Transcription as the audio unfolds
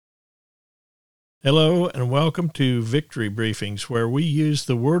Hello and welcome to Victory Briefings, where we use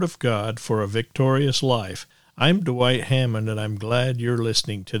the Word of God for a victorious life. I'm Dwight Hammond, and I'm glad you're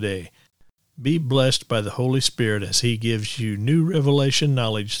listening today. Be blessed by the Holy Spirit as He gives you new revelation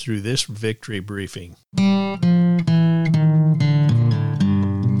knowledge through this Victory Briefing.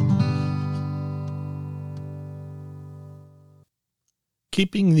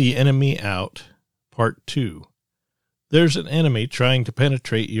 Keeping the Enemy Out, Part 2. There's an enemy trying to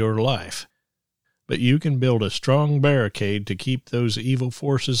penetrate your life, but you can build a strong barricade to keep those evil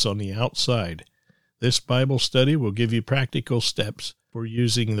forces on the outside. This Bible study will give you practical steps for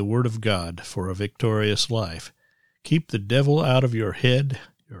using the Word of God for a victorious life. Keep the devil out of your head,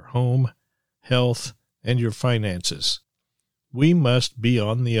 your home, health, and your finances. We must be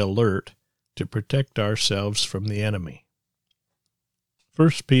on the alert to protect ourselves from the enemy. 1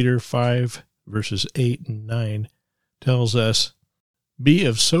 Peter 5, verses 8 and 9 tells us, "Be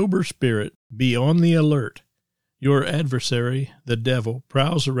of sober spirit, be on the alert. Your adversary, the devil,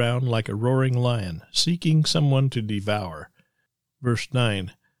 prowls around like a roaring lion, seeking someone to devour." Verse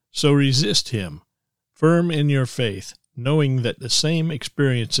 9, "So resist him, firm in your faith, knowing that the same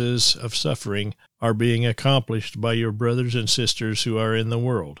experiences of suffering are being accomplished by your brothers and sisters who are in the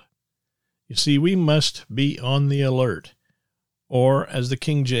world." You see, we must be on the alert, or, as the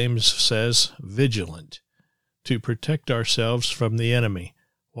King James says, vigilant, to protect ourselves from the enemy.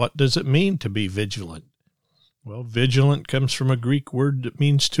 What does it mean to be vigilant? Well, vigilant comes from a Greek word that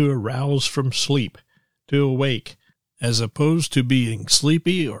means to arouse from sleep, to awake, as opposed to being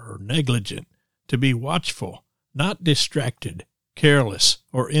sleepy or negligent, to be watchful, not distracted, careless,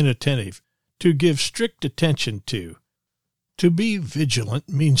 or inattentive, to give strict attention to. To be vigilant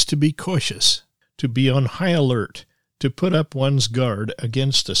means to be cautious, to be on high alert, to put up one's guard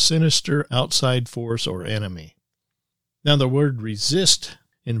against a sinister outside force or enemy. Now the word resist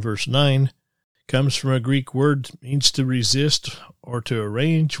in verse 9 comes from a Greek word that means to resist or to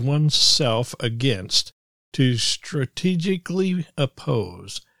arrange oneself against, to strategically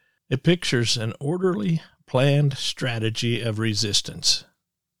oppose. It pictures an orderly, planned strategy of resistance.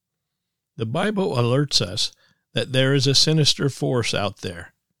 The Bible alerts us that there is a sinister force out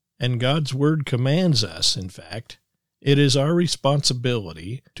there, and God's Word commands us, in fact. It is our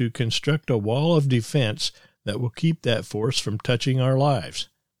responsibility to construct a wall of defense that will keep that force from touching our lives.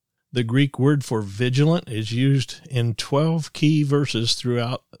 The Greek word for vigilant is used in 12 key verses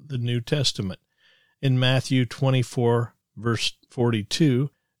throughout the New Testament. In Matthew 24, verse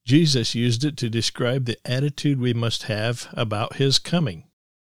 42, Jesus used it to describe the attitude we must have about His coming.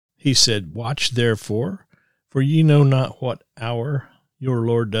 He said, "Watch therefore, for ye know not what hour your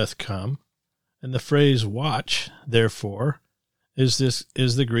Lord doth come." And the phrase "watch, therefore," is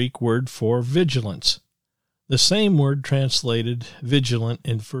the Greek word for vigilance. The same word translated vigilant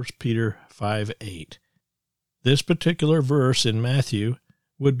in 1 Peter 5:8. This particular verse in Matthew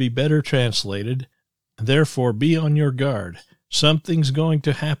would be better translated, "Therefore be on your guard. Something's going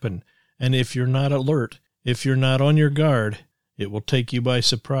to happen, and if you're not alert, if you're not on your guard, it will take you by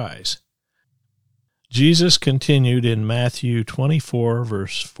surprise." Jesus continued in Matthew 24,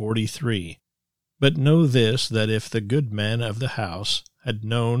 verse 43. "But know this, that if the good man of the house had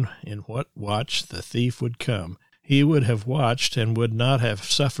known in what watch the thief would come, he would have watched and would not have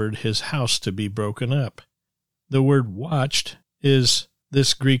suffered his house to be broken up." The word "watched" is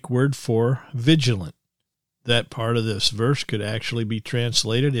this Greek word for vigilant. That part of this verse could actually be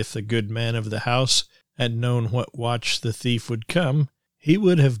translated, "If the good man of the house had known what watch the thief would come, he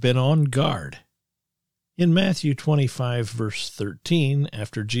would have been on guard." In Matthew 25, verse 13,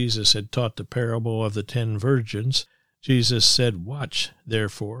 after Jesus had taught the parable of the 10 virgins, Jesus said, "Watch,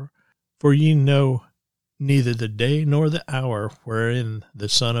 therefore, for ye know neither the day nor the hour wherein the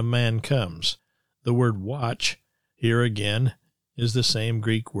Son of Man comes." The word "watch" here again is the same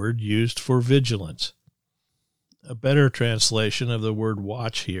Greek word used for vigilance. A better translation of the word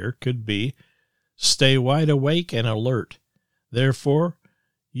 "watch" here could be, "Stay wide awake and alert. Therefore,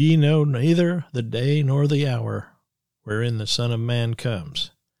 ye know neither the day nor the hour wherein the Son of Man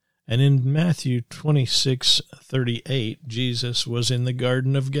comes." And in Matthew 26:38, Jesus was in the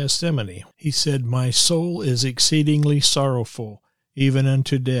Garden of Gethsemane. He said, "My soul is exceedingly sorrowful, even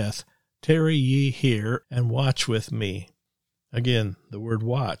unto death. Tarry ye here, and watch with me." Again, the word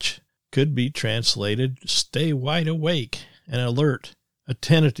 "watch" could be translated, "Stay wide awake and alert,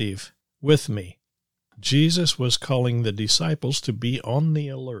 attentive with me." Jesus was calling the disciples to be on the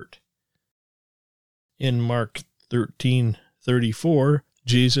alert. In Mark 13:34,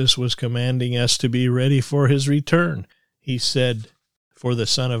 Jesus was commanding us to be ready for His return. He said, "For the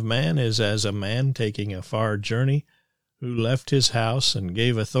Son of Man is as a man taking a far journey, who left his house and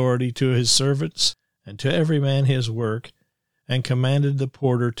gave authority to his servants and to every man his work, and commanded the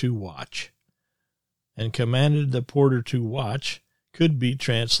porter to watch. And commanded the porter to watch could be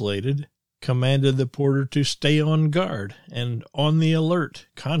translated, commanded the porter to stay on guard and on the alert,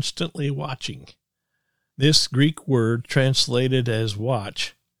 constantly watching. This Greek word translated as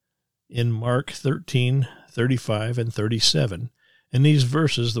watch in Mark 13:35 and 37. In these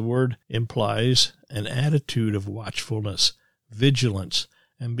verses, the word implies an attitude of watchfulness, vigilance,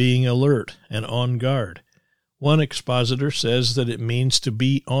 and being alert and on guard. One expositor says that it means to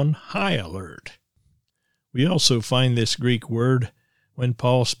be on high alert. We also find this Greek word when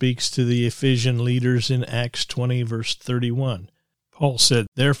Paul speaks to the Ephesian leaders in Acts 20, verse 31. Paul said,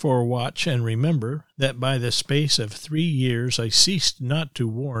 "Therefore watch and remember that by the space of 3 years I ceased not to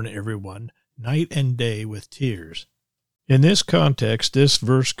warn everyone, night and day with tears." In this context, this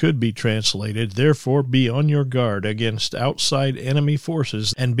verse could be translated, "Therefore be on your guard against outside enemy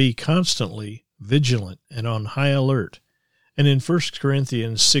forces and be constantly vigilant and on high alert." And in 1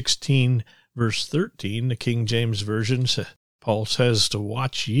 Corinthians 16, verse 13, the King James Version, Paul says to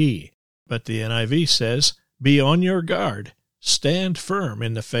watch ye, but the NIV says, "Be on your guard, stand firm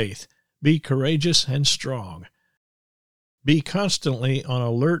in the faith, be courageous and strong." Be constantly on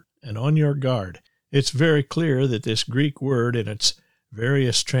alert and on your guard. It's very clear that this Greek word in its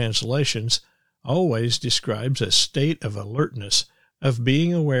various translations always describes a state of alertness, of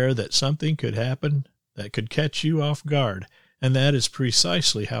being aware that something could happen that could catch you off guard, and that is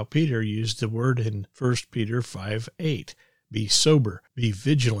precisely how Peter used the word in 1 Peter 5:8. Be sober, be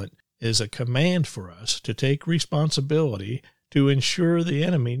vigilant, is a command for us to take responsibility to ensure the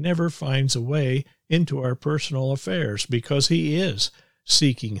enemy never finds a way into our personal affairs, because he is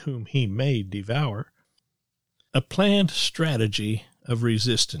seeking whom he may devour. A planned strategy of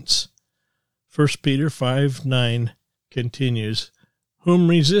resistance. 1 Peter 5:9 continues, "Whom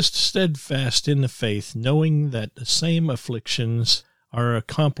resist steadfast in the faith, knowing that the same afflictions are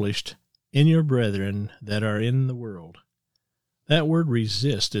accomplished in your brethren that are in the world." That word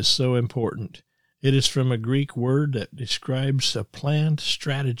resist is so important. It is from a Greek word that describes a planned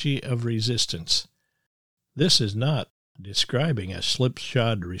strategy of resistance. This is not describing a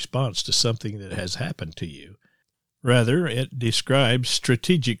slipshod response to something that has happened to you. Rather, it describes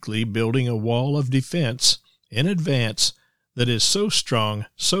strategically building a wall of defense in advance that is so strong,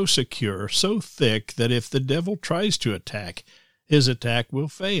 so secure, so thick that if the devil tries to attack, his attack will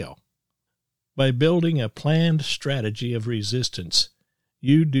fail. By building a planned strategy of resistance,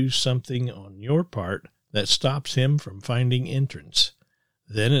 you do something on your part that stops him from finding entrance.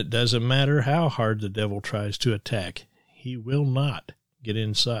 Then it doesn't matter how hard the devil tries to attack. He will not get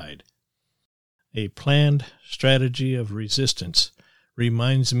inside. A planned strategy of resistance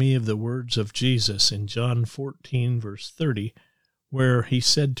reminds me of the words of Jesus in John 14, verse 30, where he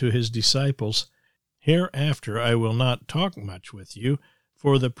said to his disciples, "Hereafter I will not talk much with you,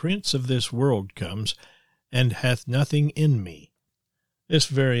 for the prince of this world comes, and hath nothing in me." It's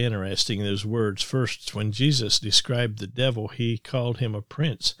very interesting, those words. First, when Jesus described the devil, he called him a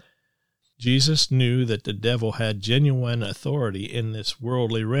prince. Jesus knew that the devil had genuine authority in this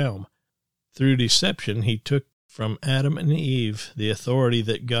worldly realm. Through deception, he took from Adam and Eve the authority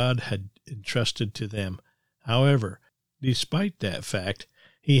that God had entrusted to them. However, despite that fact,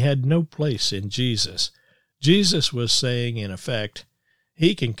 he had no place in Jesus. Jesus was saying, in effect,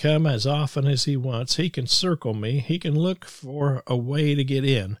 he can come as often as he wants, he can circle me, he can look for a way to get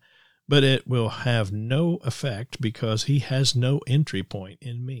in, but it will have no effect because he has no entry point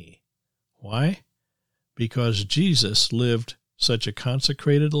in me. Why? Because Jesus lived such a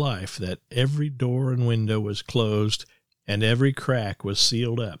consecrated life that every door and window was closed and every crack was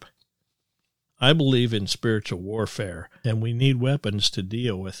sealed up. I believe in spiritual warfare, and we need weapons to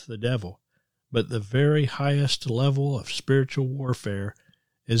deal with the devil. But the very highest level of spiritual warfare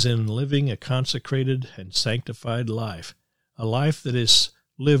is in living a consecrated and sanctified life, a life that is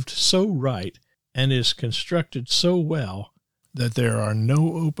lived so right and is constructed so well that there are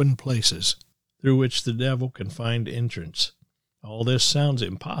no open places through which the devil can find entrance. All this sounds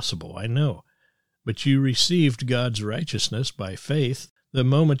impossible, I know, but you received God's righteousness by faith the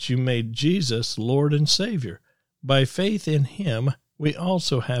moment you made Jesus Lord and Savior. By faith in him, we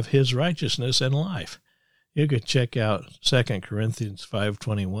also have his righteousness and life. You could check out 2 Corinthians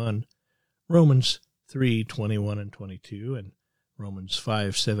 5:21, Romans 3:21 and 22, and Romans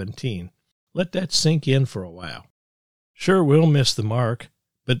 5:17. Let that sink in for a while. Sure, we'll miss the mark,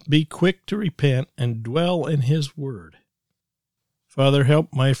 but be quick to repent and dwell in his word. Father,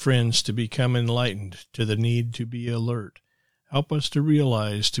 help my friends to become enlightened to the need to be alert. Help us to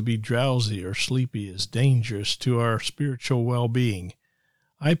realize to be drowsy or sleepy is dangerous to our spiritual well-being.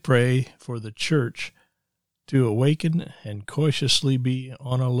 I pray for the church to awaken and cautiously be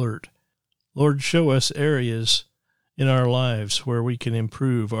on alert. Lord, show us areas in our lives where we can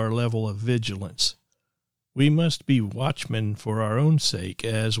improve our level of vigilance. We must be watchmen for our own sake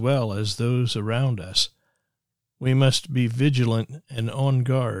as well as those around us. We must be vigilant and on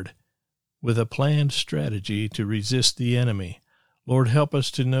guard with a planned strategy to resist the enemy. Lord, help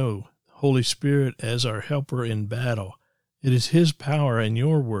us to know Holy Spirit as our helper in battle. It is His power and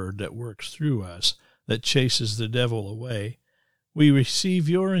your word that works through us, that chases the devil away. We receive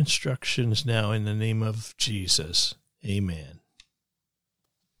your instructions now in the name of Jesus. Amen.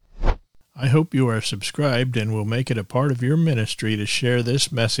 I hope you are subscribed and will make it a part of your ministry to share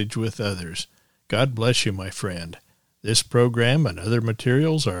this message with others. God bless you, my friend. This program and other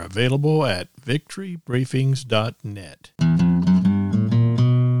materials are available at victorybriefings.net.